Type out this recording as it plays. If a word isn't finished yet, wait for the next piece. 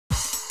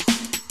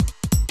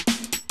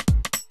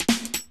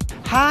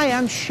Hi,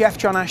 I'm Chef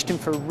Jon Ashton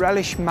for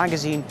Relish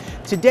magazine.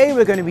 Today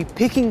we're going to be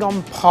picking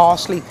on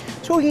parsley,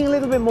 talking a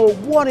little bit more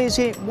what is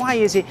it, why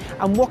is it,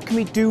 and what can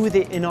we do with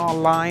it in our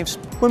lives.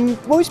 When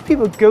most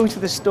people go to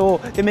the store,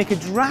 they make a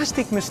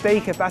drastic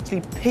mistake of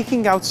actually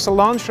picking out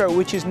cilantro,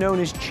 which is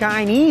known as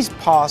Chinese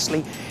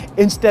parsley,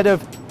 instead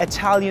of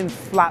Italian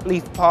flat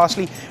leaf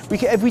parsley.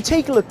 If we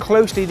take a look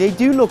closely, they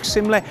do look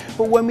similar,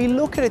 but when we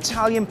look at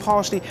Italian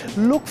parsley,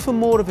 look for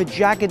more of a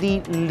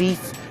jaggedy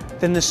leaf.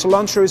 Then the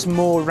cilantro is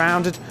more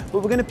rounded, but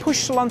we're going to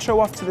push cilantro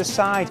off to the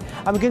side,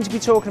 and we're going to be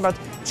talking about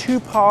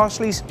two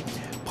parsleys.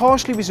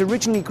 Parsley was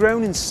originally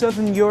grown in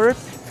southern Europe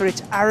for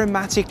its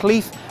aromatic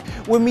leaf.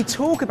 When we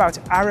talk about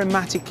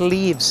aromatic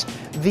leaves,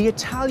 the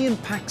Italian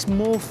packs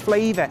more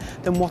flavour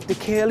than what the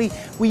curly.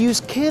 We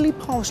use curly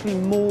parsley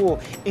more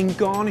in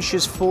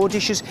garnishes for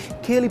dishes.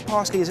 Curly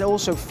parsley is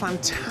also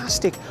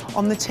fantastic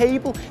on the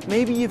table.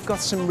 Maybe you've got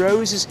some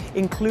roses,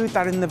 include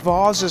that in the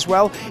vase as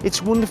well.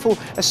 It's wonderful,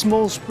 a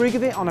small sprig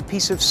of it on a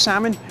piece of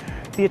salmon.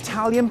 The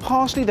Italian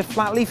parsley, the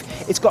flat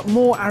leaf, it's got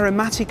more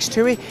aromatics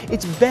to it.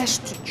 It's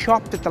best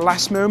chopped at the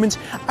last moment.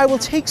 I will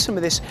take some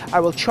of this, I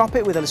will chop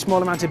it with a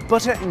small amount of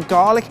butter and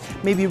garlic,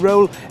 maybe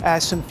roll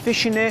some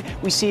fish in there.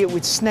 We see it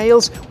with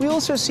snails. We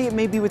also see it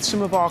maybe with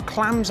some of our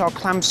clam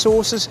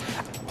sauces.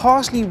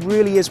 Parsley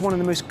really is one of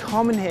the most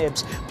common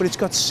herbs, but it's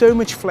got so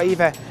much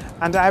flavour,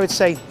 and I would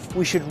say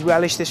we should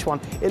relish this one.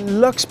 It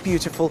looks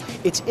beautiful,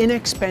 it's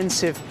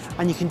inexpensive,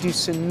 and you can do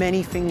so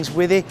many things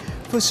with it.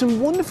 For some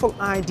wonderful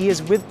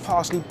ideas with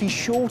parsley, be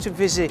sure to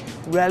visit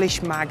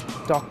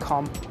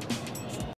relishmag.com.